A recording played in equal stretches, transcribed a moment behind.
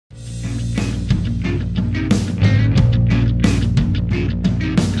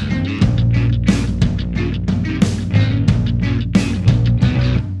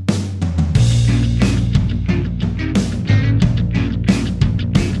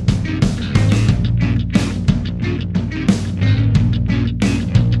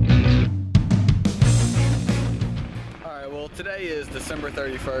December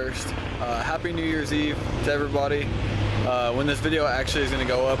 31st. Happy New Year's Eve to everybody. When this video actually is going to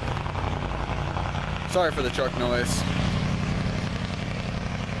go up, sorry for the truck noise,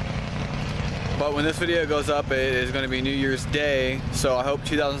 but when this video goes up, it is going to be New Year's Day. So I hope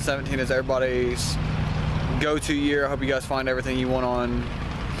 2017 is everybody's go-to year. I hope you guys find everything you want on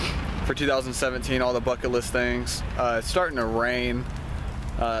for 2017, all the bucket list things. It's starting to rain.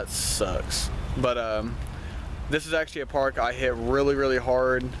 It sucks, but this is actually a park I hit really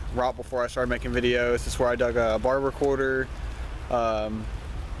hard right before I started making videos. This is where I dug a bar recorder, a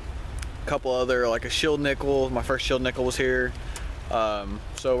couple other, like a shield nickel. My first shield nickel was here.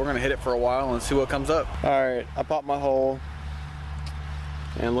 So we're gonna hit it for a while and see what comes up. All right, I popped my hole,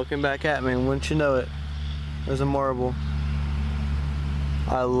 and looking back at me, wouldn't you know it, there's a marble.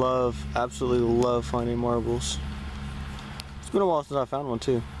 I absolutely love finding marbles. It's been a while since I found one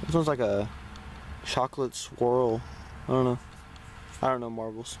too. This one's like a chocolate swirl. I don't know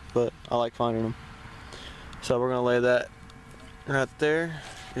marbles, but I like finding them. So we're gonna lay that right there,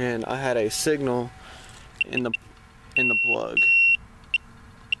 and I had a signal in the plug.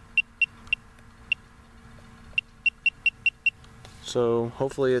 So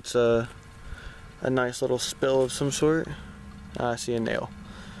hopefully it's a nice little spill of some sort. I see a nail.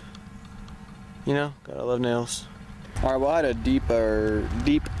 You know, gotta love nails. Alright, well I had a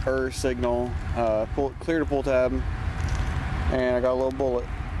deeper signal, cleared a pull tab, and I got a little bullet.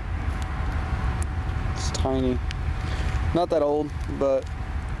 It's tiny. Not that old, but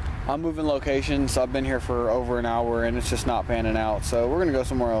I'm moving locations. I've been here for over an hour and it's just not panning out, so we're gonna go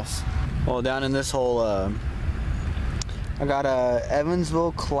somewhere else. Well, down in this hole, I got a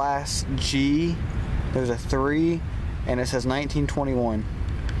Evansville Class G. There's a 3, and it says 1921.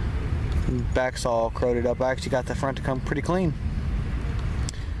 Back's all corroded up. I actually got the front to come pretty clean.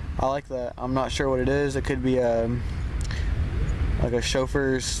 I like that. I'm not sure what it is. It could be like a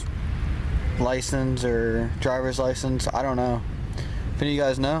chauffeur's license or driver's license. I don't know. If any of you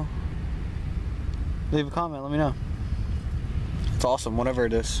guys know, leave a comment, let me know. It's awesome, whatever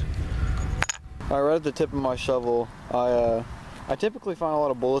it is. Alright, right at the tip of my shovel, I typically find a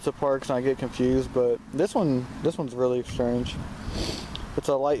lot of bullets at parks and I get confused, but this one's really strange. It's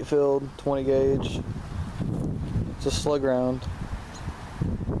a light filled 20 gauge. It's a slug round.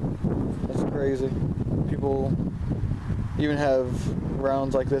 That's crazy. People even have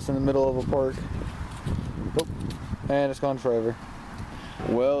rounds like this in the middle of a park. Oh, and it's gone forever.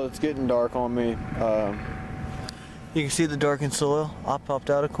 Well, it's getting dark on me. You can see the darkened soil. I popped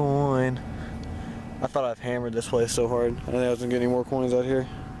out a coin. I thought I've hammered this place so hard. I didn't think I was gonna get any more coins out here.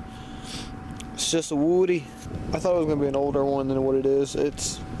 It's just a woody. I thought it was gonna be an older one than what it is.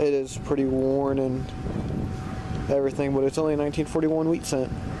 It is pretty worn and everything, but it's only a 1941 wheat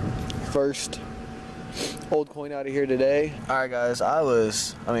cent. First old coin out of here today. Alright guys,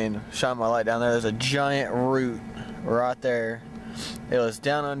 shine my light down there. There's a giant root right there. It was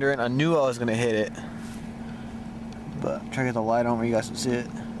down under it. I knew I was gonna hit it, but I'm trying to get the light on where you guys can see it.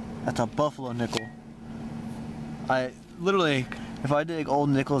 That's a buffalo nickel. I literally, if I dig old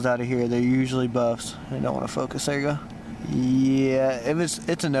nickels out of here, they're usually buffs. I don't want to focus. There you go. Yeah,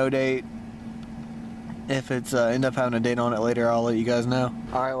 it's a no date. If it's end up having a date on it later, I'll let you guys know.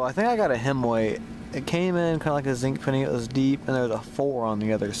 Alright, well I think I got a hem weight. It came in kind of like a zinc penny. It was deep, and there's a 4 on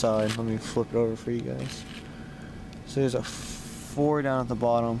the other side. Let me flip it over for you guys. So there's a 4 down at the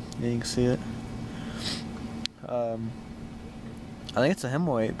bottom. Yeah, you can see it. I think it's a hem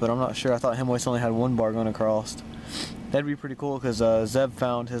weight, but I'm not sure. I thought hem weights only had 1 bar going across. That'd be pretty cool because Zeb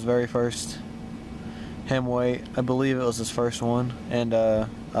found his very first hem weight. I believe it was his first one, and I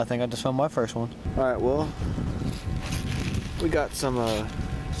think I just found my first one. Alright, well, we got some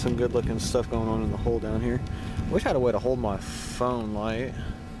good looking stuff going on in the hole down here. Wish I had a way to hold my phone light.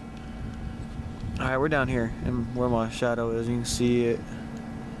 Alright, we're down here, and where my shadow is, you can see it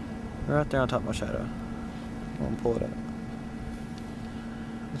right there on top of my shadow. I'm gonna pull it out.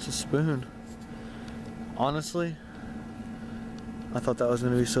 It's a spoon. Honestly, I thought that was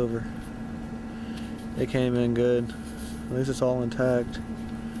going to be silver. It came in good. At least it's all intact.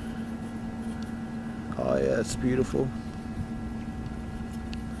 Oh yeah, it's beautiful.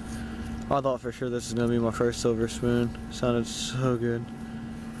 I thought for sure this is going to be my first silver spoon. It sounded so good.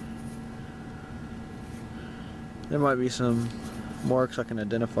 There might be some marks I can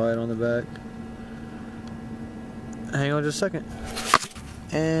identify it on the back. Hang on just a second.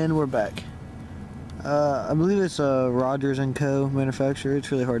 And we're back. I believe it's a Rogers & Co. manufacturer.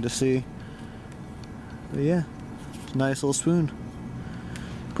 It's really hard to see. But yeah, it's a nice little spoon.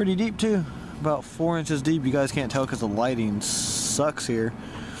 Pretty deep too. About 4 inches deep. You guys can't tell because the lighting sucks here.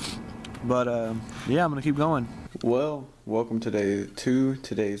 But yeah, I'm gonna keep going. Well, welcome to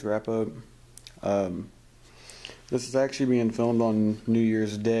today's wrap up. This is actually being filmed on New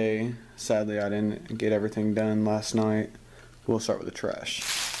Year's Day. Sadly, I didn't get everything done last night. We'll start with the trash.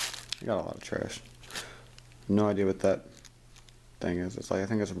 I got a lot of trash. No idea what that thing is. It's like, I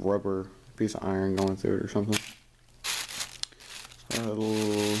think it's a rubber piece of iron going through it or something.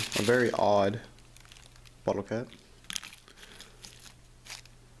 A very odd bottle cap.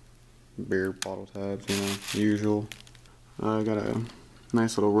 Beer bottle tabs, you know, usual. I got a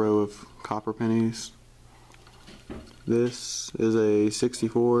nice little row of copper pennies. This is a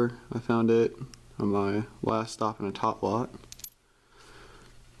 64. I found it on my last stop in a Tot Lot.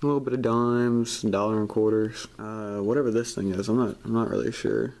 A little bit of dimes, $1 and quarters. Whatever this thing is, I'm not really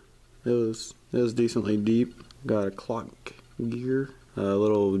sure. It was decently deep. Got a clock gear, a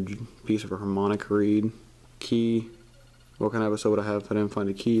little piece of a harmonica reed, key. What kind of episode would I have if I didn't find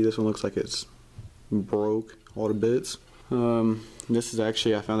a key? This one looks like it's broke all to bits. This is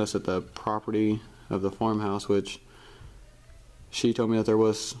actually, I found this at the property of the farmhouse, which she told me that there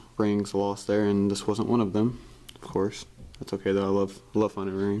was rings lost there, and this wasn't one of them. Of course, that's okay though. I love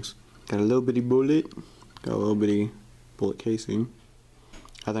finding rings. Got a little bitty bullet. Got a little bitty bullet casing.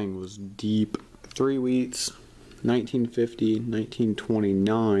 That thing was deep. 3 wheats, 1950,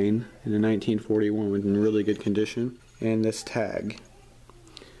 1929, and a 1941 in really good condition. And this tag.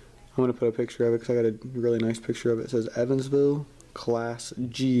 I'm going to put a picture of it because I got a really nice picture of it. It says Evansville, Class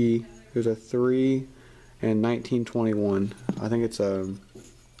G. There's a 3 and 1921. I think it's a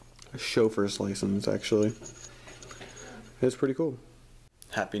chauffeur's license, actually. It's pretty cool.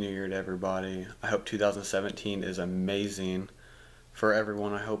 Happy New Year to everybody. I hope 2017 is amazing for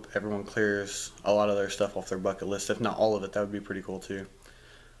everyone. I hope everyone clears a lot of their stuff off their bucket list. If not all of it, that would be pretty cool too.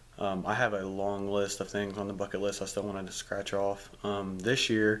 I have a long list of things on the bucket list I still wanted to scratch off. This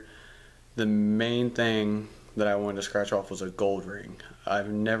year, the main thing that I wanted to scratch off was a gold ring.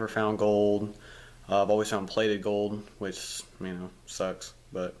 I've never found gold. I've always found plated gold, which, you know, sucks,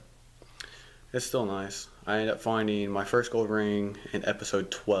 but it's still nice. I ended up finding my first gold ring in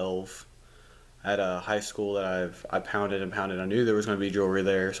episode 12 at a high school that I pounded and pounded. I knew there was going to be jewelry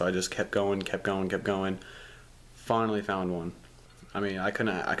there, so I just kept going. Finally found one. I mean, I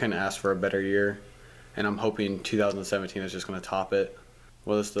couldn't ask for a better year, and I'm hoping 2017 is just going to top it.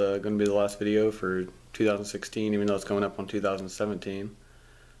 Well, this is going to be the last video for 2016, even though it's going up on 2017.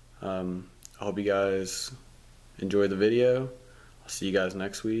 I hope you guys enjoyed the video. I'll see you guys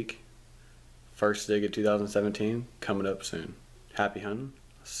next week. First dig of 2017 coming up soon. Happy hunting.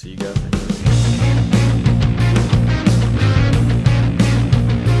 I'll see you guys next week.